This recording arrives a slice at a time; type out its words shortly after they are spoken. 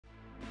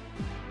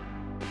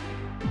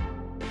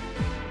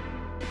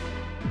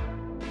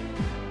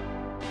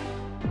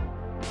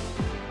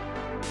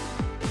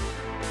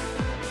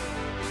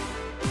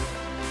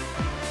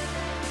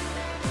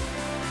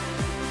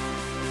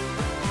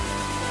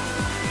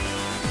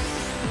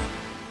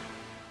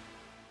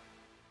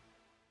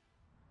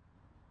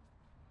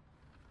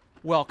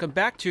Welcome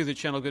back to the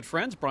channel, good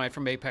friends. Brian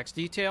from Apex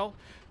Detail.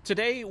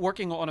 Today,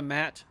 working on a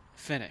matte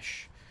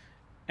finish.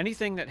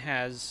 Anything that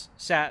has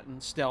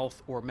satin,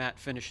 stealth, or matte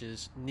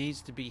finishes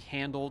needs to be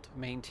handled,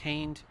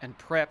 maintained, and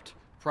prepped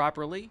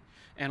properly,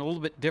 and a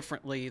little bit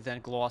differently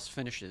than gloss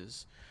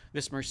finishes.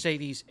 This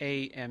Mercedes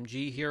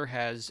AMG here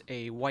has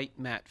a white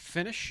matte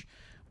finish.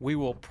 We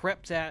will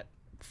prep that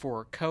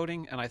for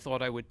coating, and I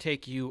thought I would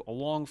take you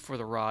along for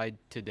the ride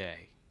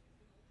today.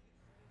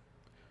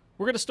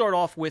 We're going to start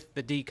off with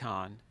the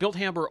decon. Built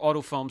Hamber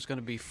Auto Foam is going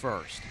to be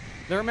first.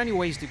 There are many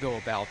ways to go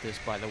about this,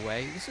 by the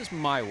way. This is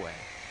my way.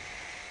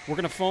 We're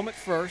going to foam it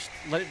first,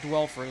 let it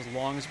dwell for as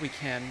long as we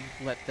can,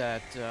 let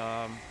that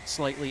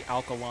slightly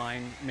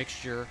alkaline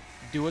mixture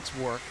do its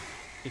work.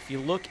 If you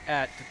look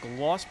at the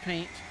gloss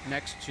paint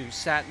next to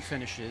satin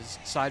finishes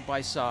side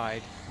by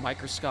side,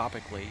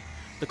 microscopically,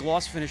 the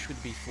gloss finish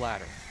would be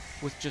flatter,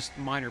 with just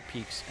minor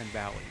peaks and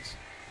valleys.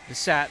 The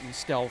satin,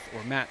 stealth,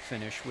 or matte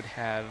finish would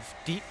have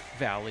deep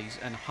valleys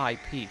and high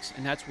peaks,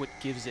 and that's what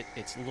gives it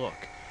its look.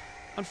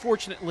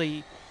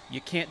 Unfortunately, you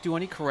can't do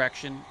any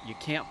correction, you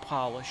can't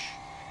polish,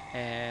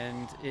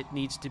 and it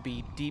needs to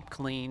be deep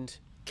cleaned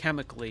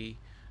chemically,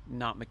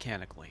 not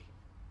mechanically.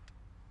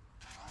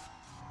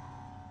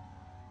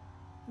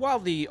 While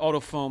the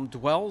autofoam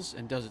dwells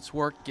and does its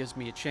work, it gives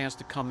me a chance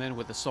to come in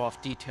with a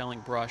soft detailing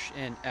brush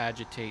and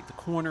agitate the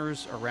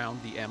corners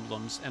around the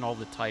emblems and all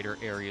the tighter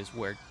areas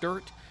where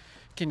dirt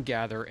can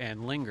gather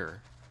and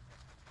linger.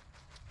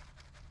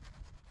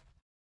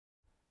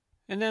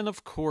 And then,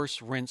 of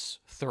course, rinse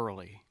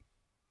thoroughly.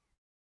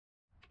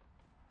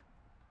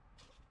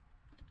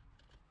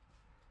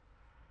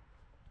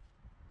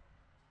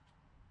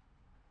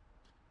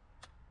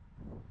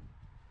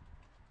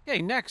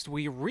 Okay, next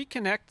we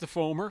reconnect the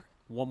foamer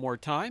one more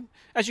time.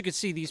 As you can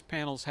see, these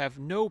panels have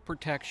no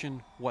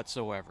protection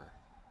whatsoever.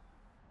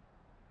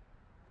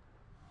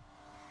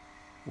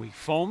 We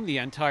foam the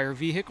entire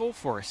vehicle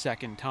for a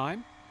second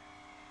time.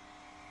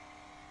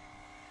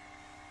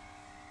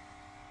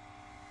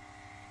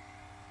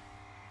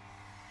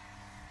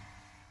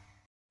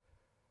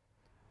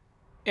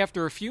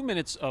 After a few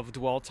minutes of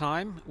dwell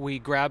time, we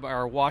grab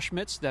our wash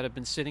mitts that have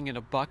been sitting in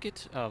a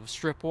bucket of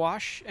strip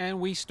wash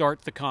and we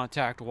start the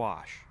contact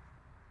wash.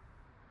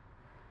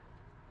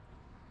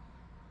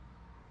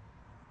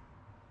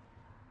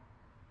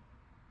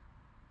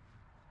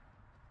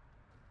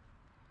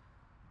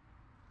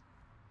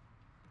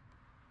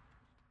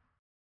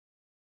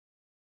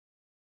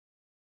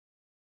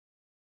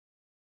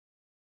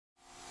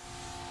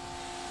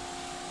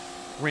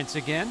 Rinse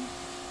again.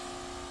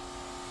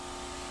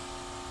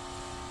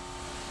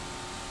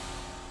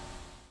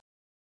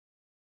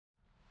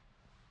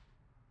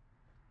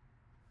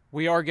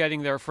 We are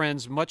getting there,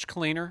 friends, much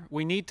cleaner.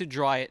 We need to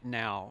dry it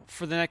now.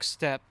 For the next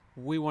step,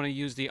 we want to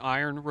use the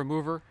iron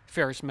remover,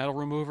 ferrous metal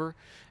remover,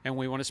 and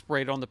we want to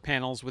spray it on the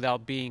panels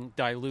without being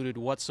diluted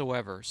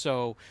whatsoever.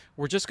 So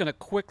we're just going to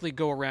quickly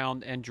go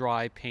around and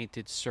dry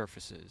painted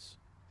surfaces.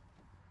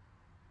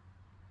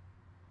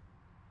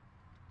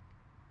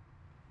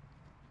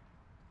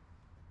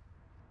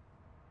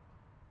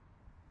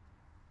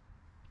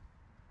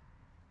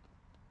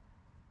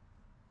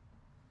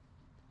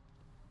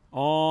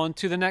 On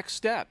to the next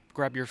step.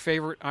 Grab your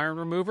favorite iron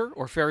remover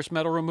or ferrous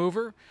metal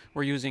remover.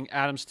 We're using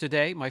Adams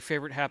today. My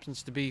favorite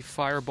happens to be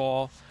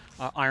Fireball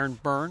Iron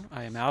Burn.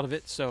 I am out of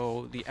it,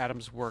 so the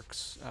Adams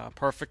works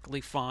perfectly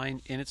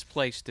fine in its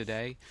place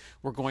today.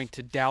 We're going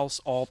to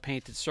douse all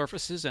painted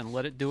surfaces and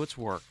let it do its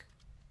work.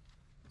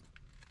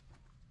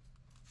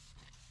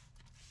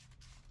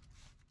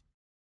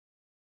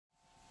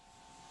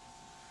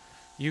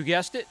 You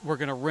guessed it, we're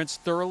going to rinse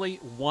thoroughly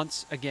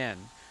once again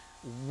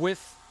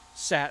with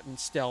satin,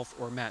 stealth,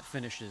 or matte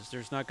finishes.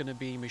 There's not going to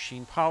be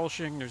machine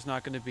polishing, there's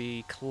not going to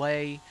be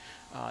clay,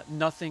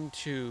 nothing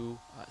to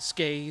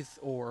scathe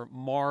or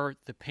mar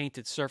the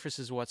painted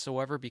surfaces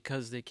whatsoever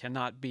because they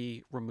cannot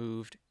be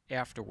removed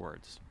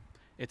afterwards.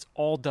 It's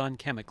all done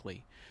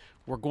chemically.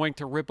 We're going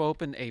to rip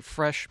open a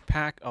fresh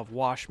pack of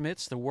wash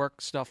mitts. The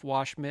Work Stuff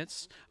wash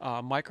mitts,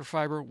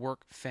 microfiber,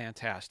 work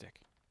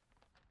fantastic.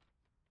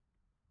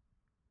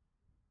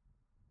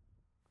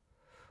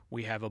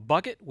 We have a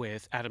bucket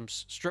with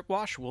Adams strip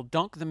wash. We'll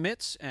dunk the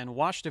mitts and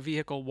wash the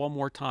vehicle one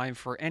more time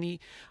for any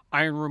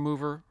iron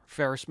remover,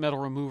 ferrous metal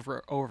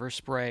remover,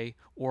 overspray,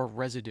 or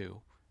residue.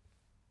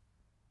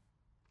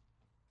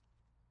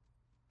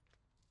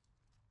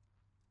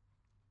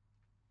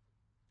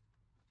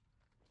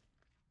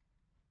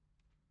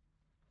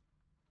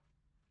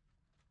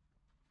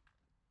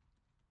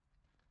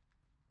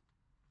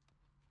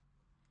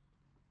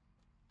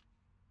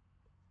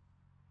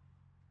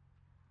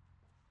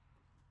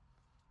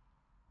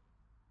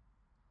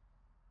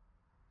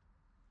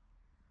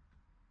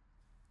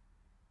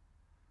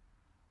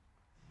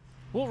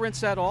 We'll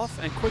rinse that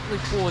off and quickly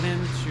pull it in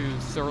to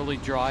thoroughly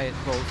dry it,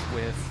 both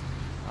with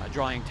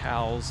drying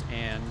towels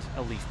and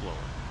a leaf blower.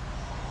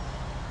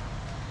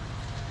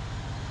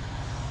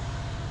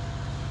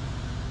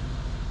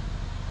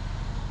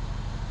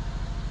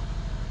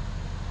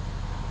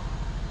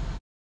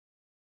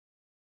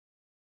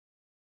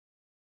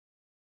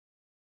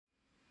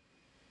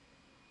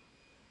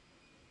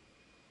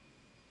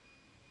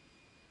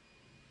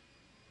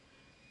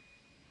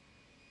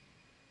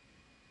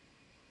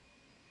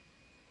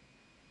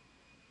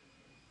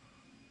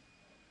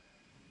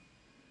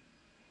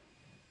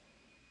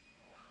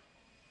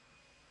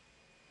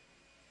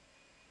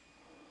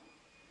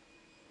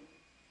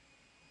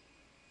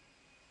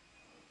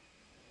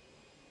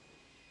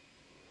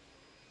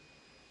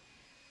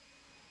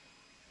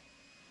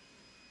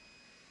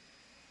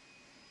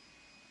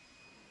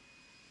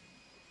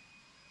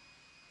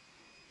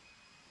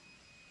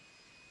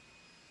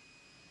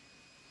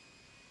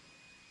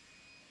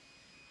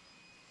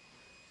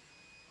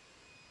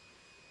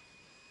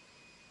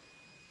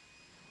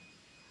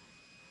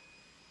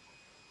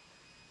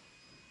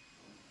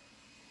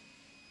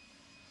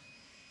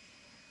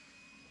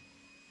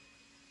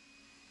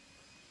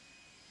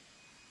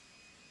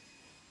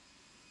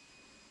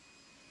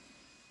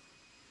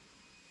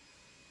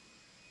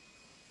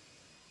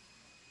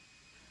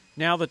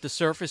 Now that the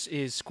surface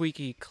is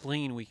squeaky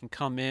clean, we can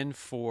come in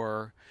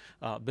for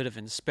a bit of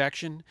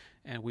inspection,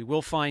 and we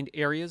will find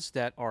areas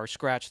that are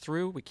scratched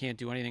through. We can't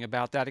do anything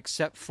about that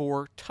except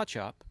for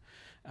touch-up.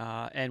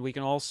 And we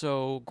can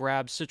also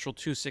grab Citral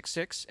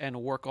 266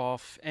 and work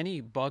off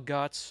any bug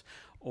guts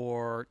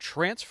or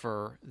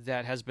transfer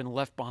that has been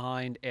left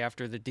behind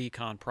after the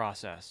decon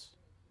process.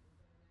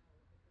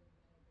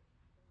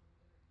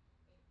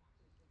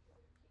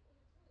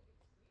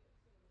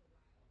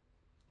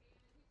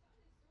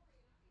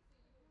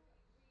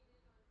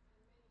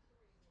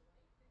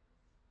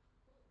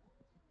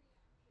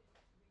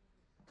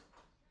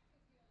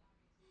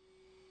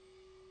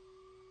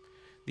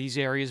 These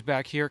areas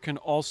back here can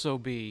also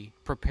be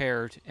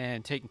prepared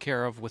and taken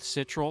care of with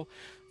Citral.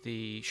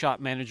 The shop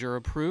manager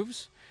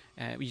approves.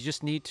 You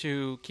just need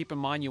to keep in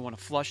mind you want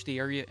to flush the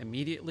area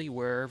immediately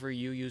wherever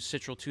you use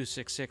Citral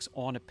 266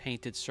 on a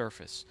painted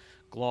surface.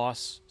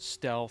 Gloss,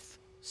 stealth,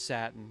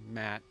 satin,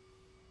 matte.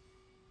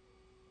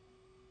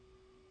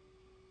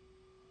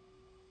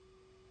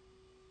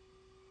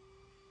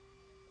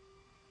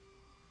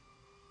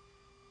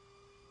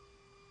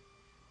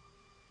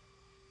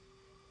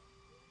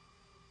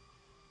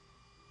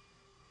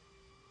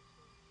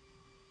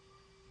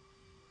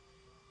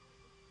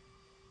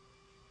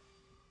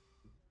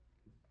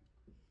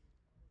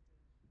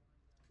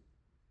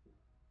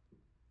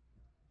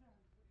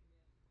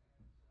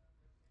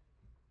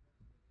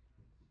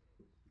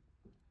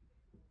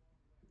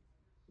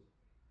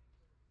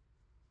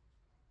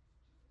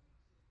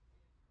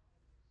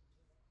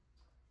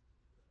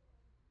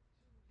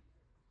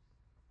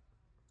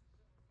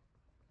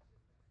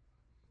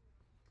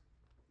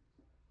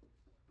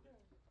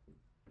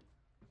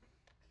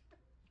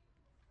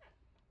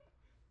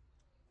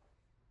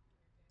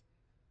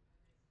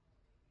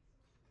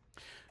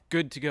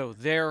 Good to go.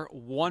 There,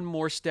 one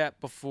more step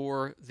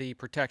before the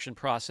protection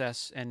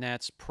process, and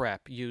that's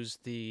prep. Use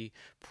the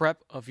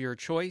prep of your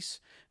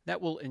choice. That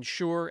will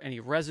ensure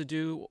any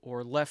residue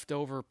or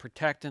leftover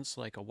protectants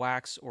like a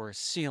wax or a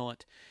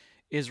sealant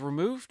is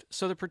removed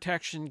so the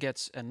protection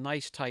gets a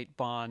nice tight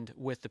bond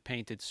with the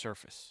painted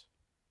surface.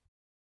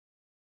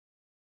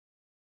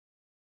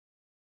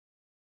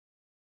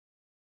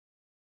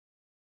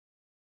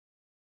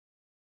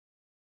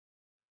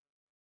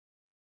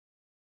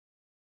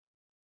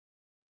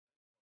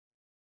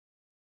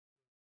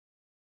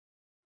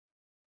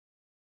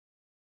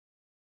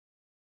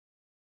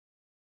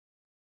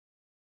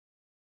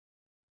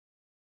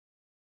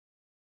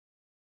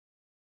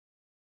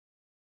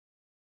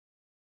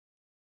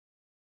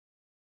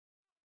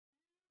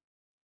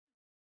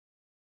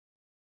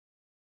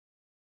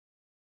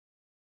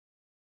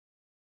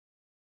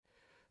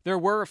 There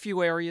were a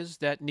few areas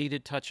that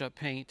needed touch up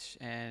paint,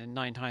 and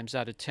 9 times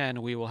out of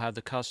 10, we will have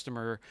the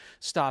customer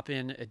stop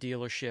in a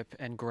dealership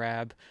and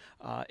grab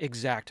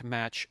exact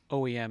match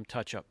OEM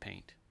touch up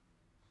paint.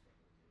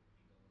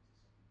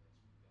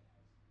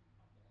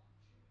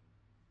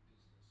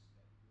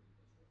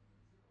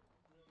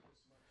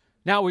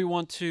 Now we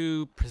want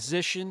to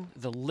position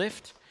the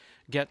lift,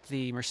 get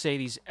the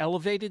Mercedes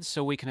elevated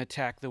so we can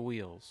attack the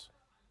wheels.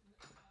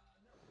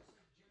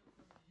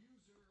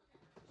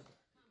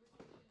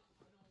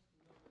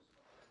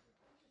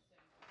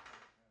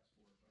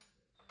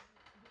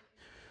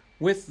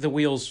 With the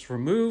wheels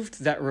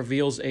removed, that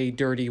reveals a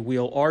dirty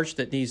wheel arch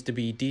that needs to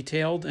be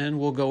detailed, and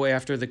we'll go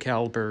after the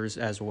calipers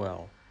as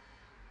well.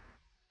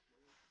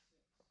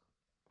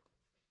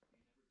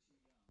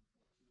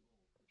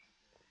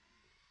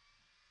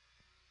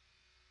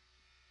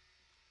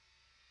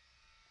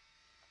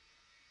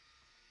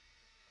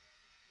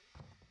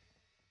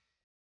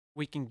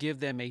 We can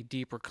give them a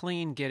deeper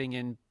clean, getting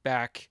in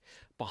back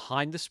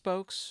behind the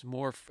spokes,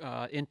 more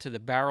into the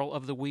barrel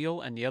of the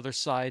wheel and the other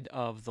side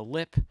of the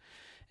lip,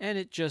 and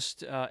it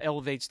just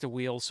elevates the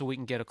wheel so we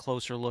can get a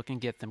closer look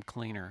and get them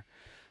cleaner.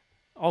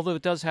 Although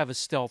it does have a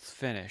stealth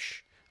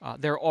finish,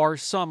 there are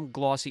some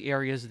glossy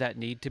areas that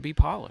need to be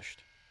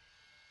polished.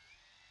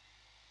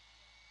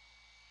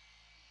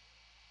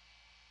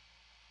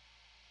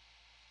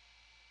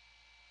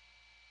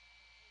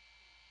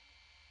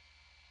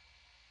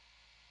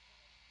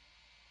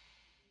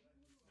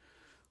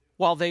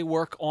 While they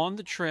work on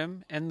the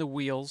trim and the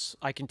wheels,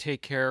 I can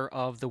take care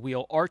of the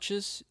wheel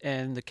arches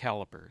and the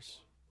calipers.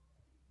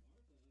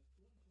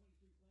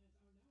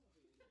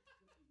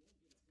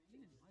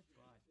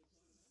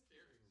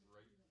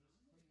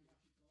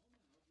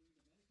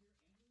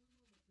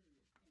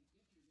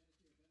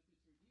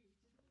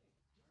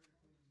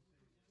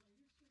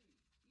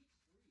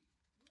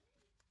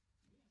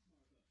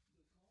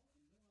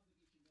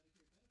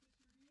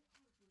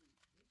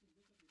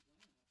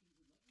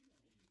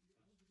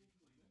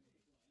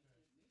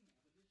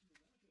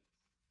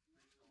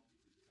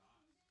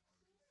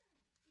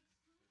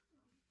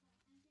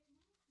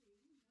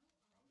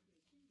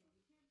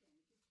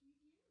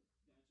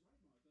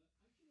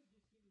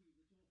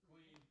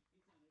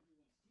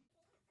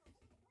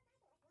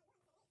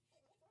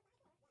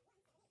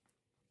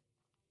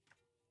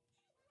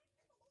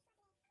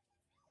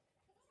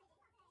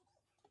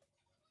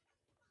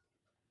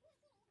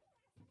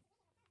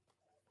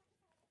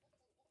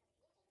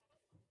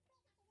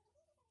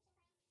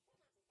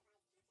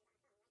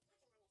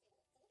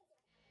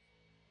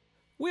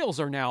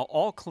 Wheels are now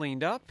all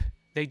cleaned up.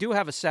 They do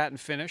have a satin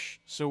finish,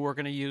 so we're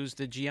going to use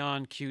the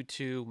Gion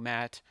Q2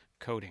 matte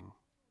coating.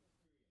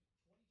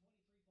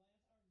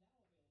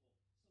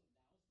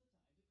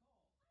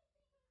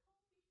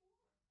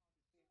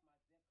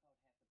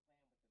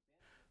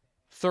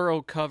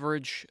 Thorough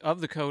coverage of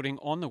the coating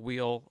on the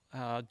wheel,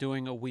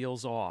 doing a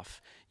wheels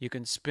off. You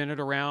can spin it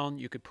around,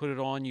 you could put it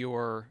on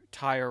your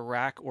tire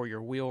rack or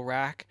your wheel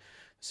rack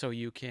so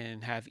you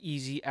can have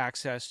easy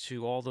access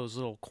to all those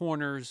little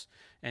corners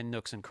and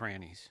nooks and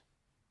crannies.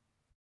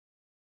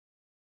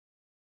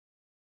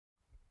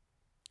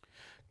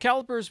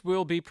 Calipers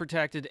will be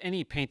protected.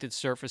 Any painted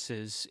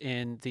surfaces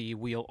in the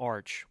wheel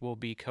arch will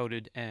be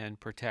coated and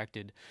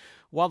protected.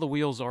 While the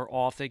wheels are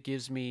off, that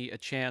gives me a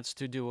chance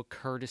to do a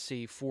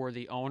courtesy for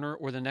the owner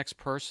or the next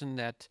person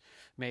that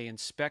may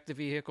inspect the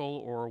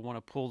vehicle or want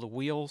to pull the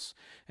wheels,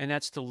 and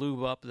that's to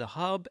lube up the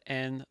hub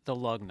and the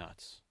lug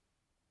nuts.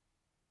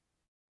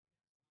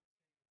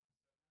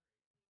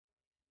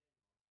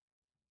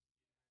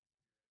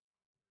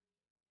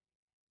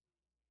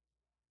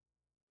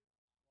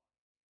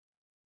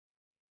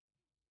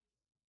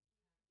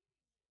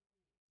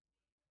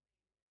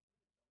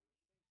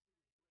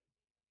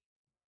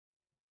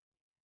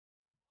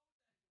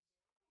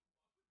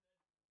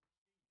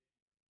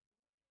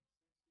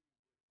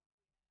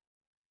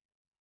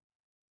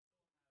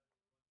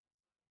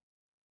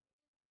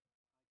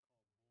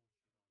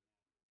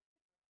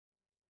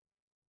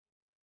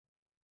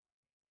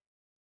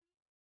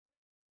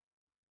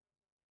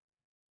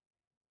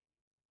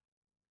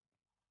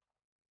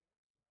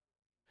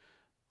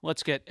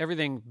 Let's get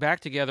everything back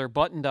together,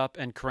 buttoned up,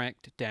 and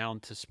cranked down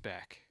to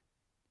spec.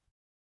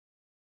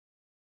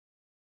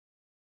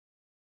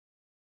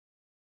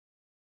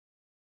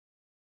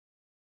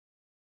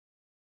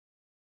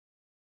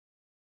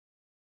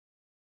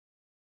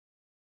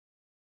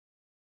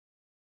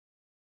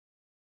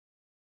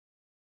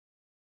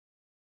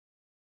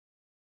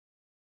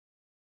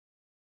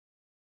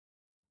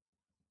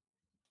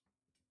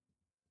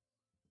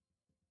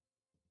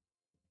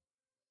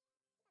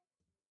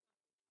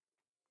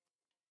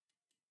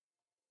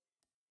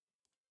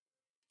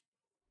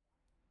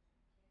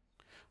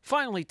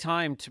 Finally,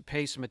 time to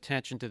pay some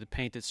attention to the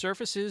painted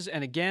surfaces,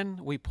 and again,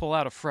 we pull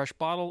out a fresh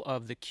bottle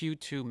of the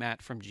Q2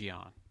 matte from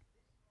Gion.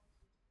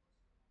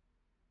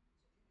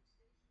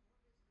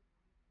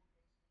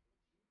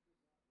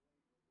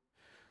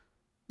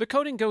 The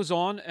coating goes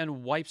on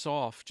and wipes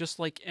off just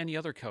like any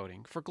other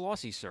coating for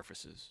glossy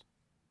surfaces.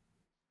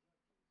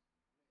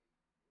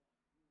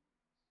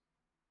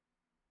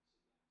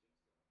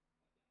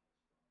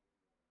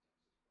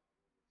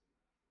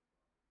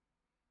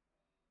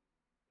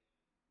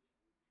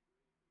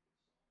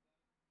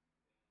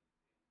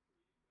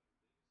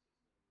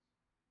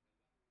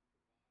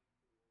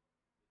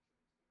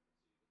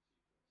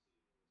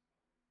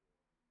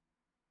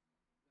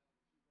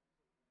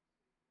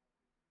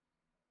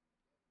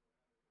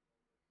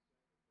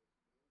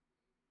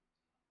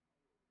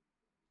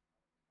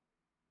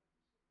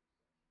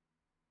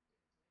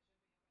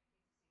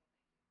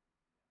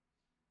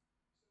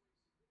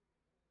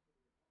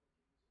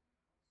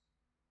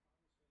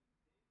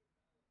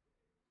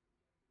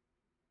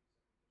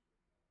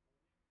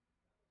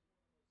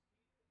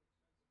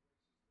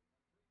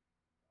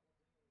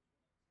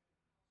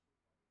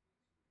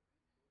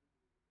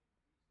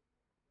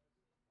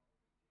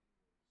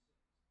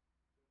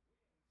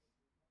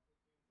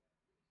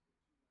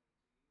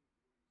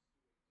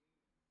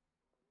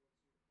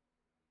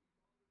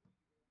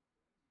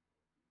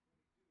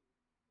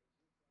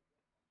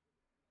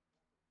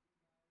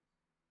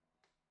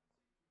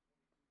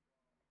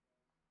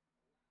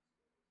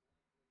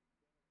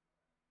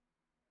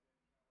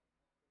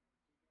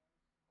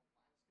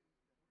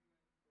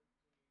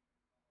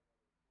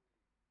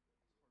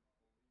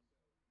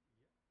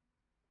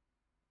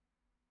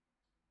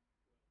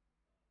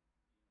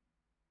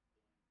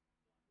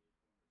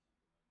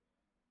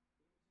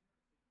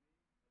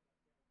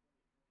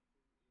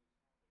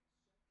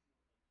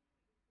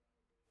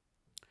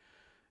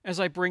 As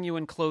I bring you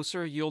in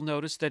closer, you'll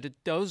notice that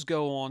it does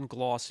go on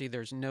glossy.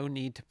 There's no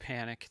need to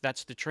panic.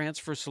 That's the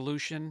transfer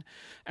solution.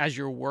 As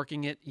you're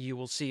working it, you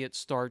will see it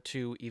start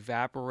to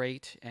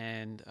evaporate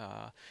and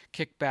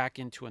kick back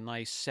into a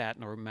nice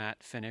satin or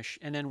matte finish.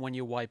 And then when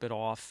you wipe it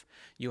off,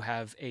 you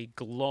have a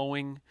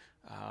glowing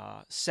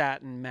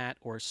satin matte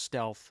or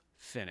stealth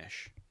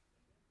finish.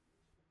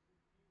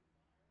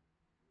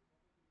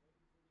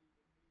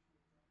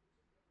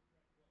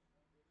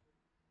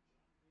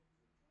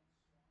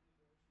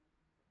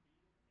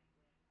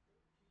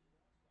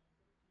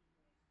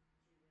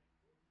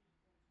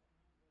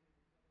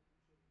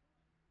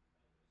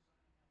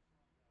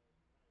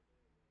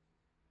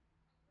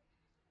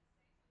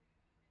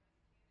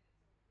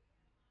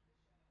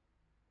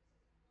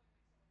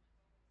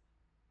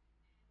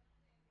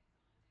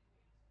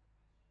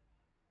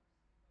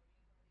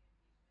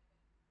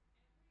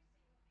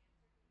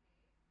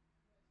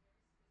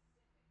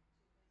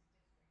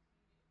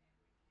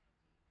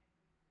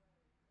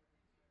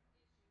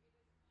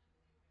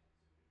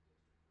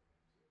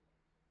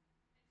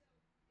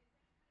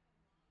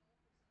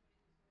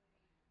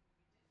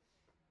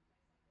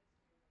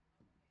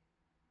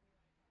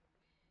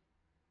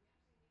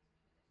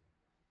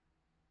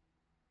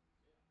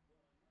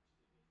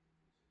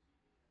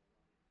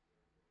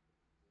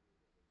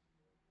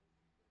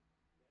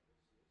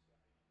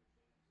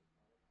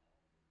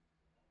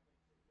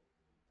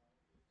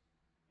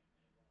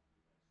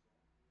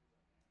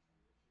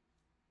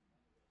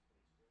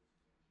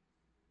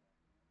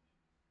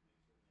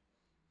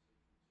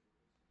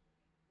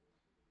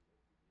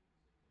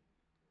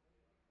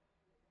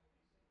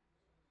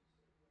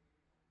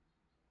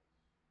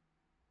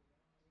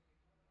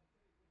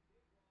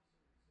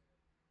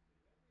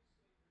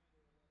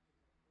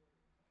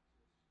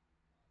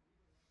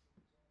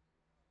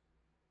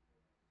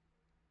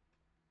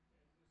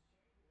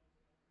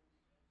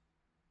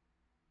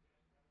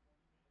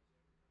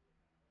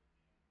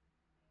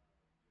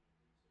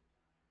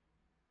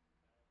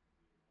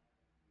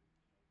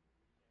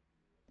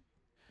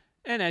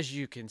 And as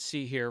you can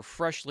see here,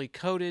 freshly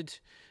coated.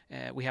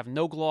 We have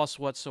no gloss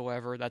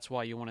whatsoever. That's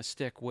why you want to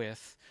stick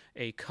with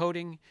a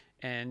coating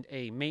and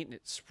a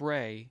maintenance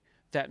spray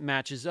that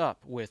matches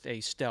up with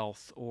a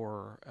stealth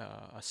or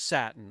a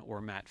satin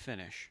or matte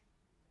finish.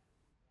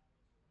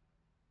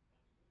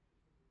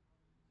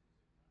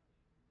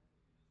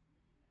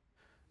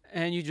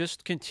 And you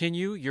just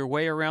continue your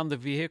way around the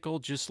vehicle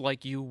just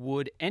like you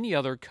would any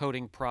other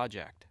coating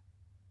project.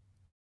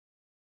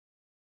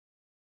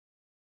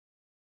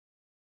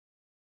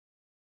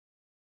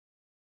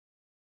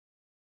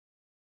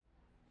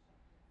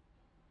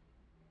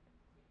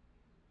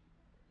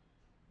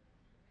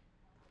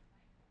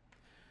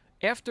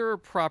 After a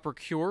proper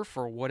cure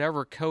for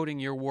whatever coating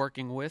you're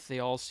working with, they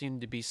all seem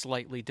to be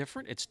slightly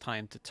different. It's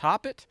time to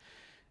top it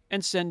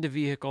and send the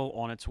vehicle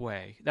on its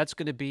way. That's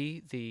going to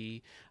be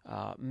the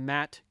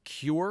Matte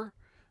Cure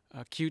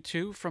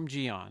Q2 from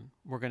Geon.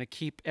 We're going to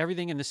keep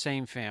everything in the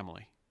same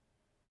family.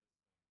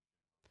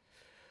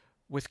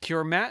 With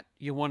Cure Matte,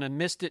 you want to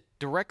mist it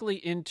directly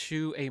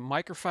into a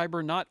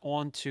microfiber, not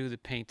onto the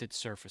painted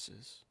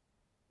surfaces.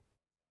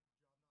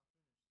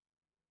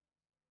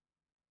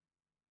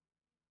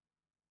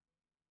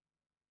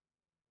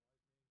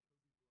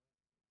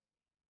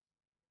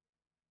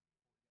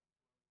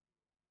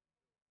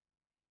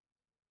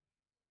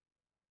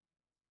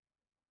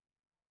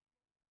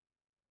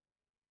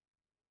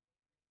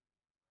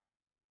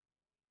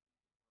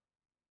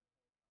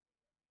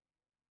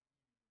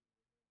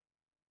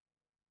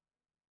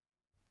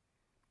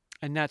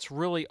 And that's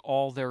really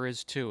all there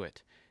is to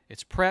it.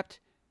 It's prepped,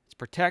 it's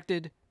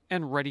protected,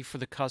 and ready for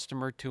the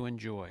customer to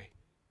enjoy.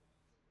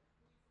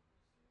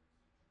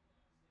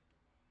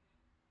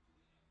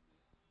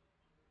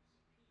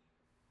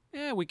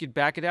 Yeah, we could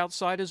back it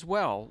outside as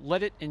well.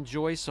 Let it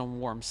enjoy some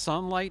warm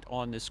sunlight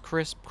on this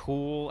crisp,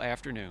 cool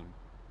afternoon.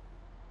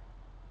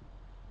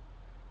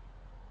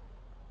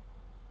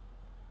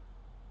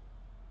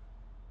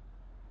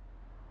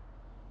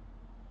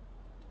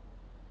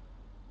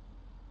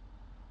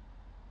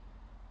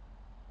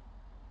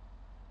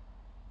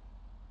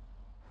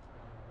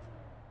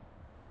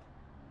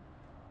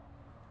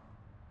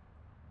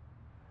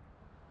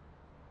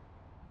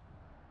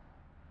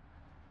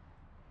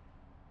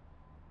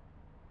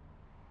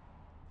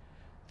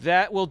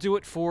 That will do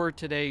it for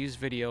today's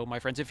video, my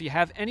friends. If you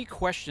have any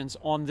questions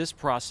on this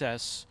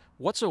process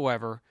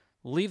whatsoever,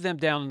 leave them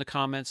down in the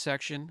comments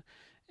section,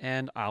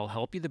 and I'll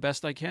help you the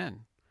best I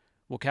can.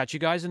 We'll catch you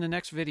guys in the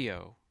next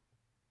video.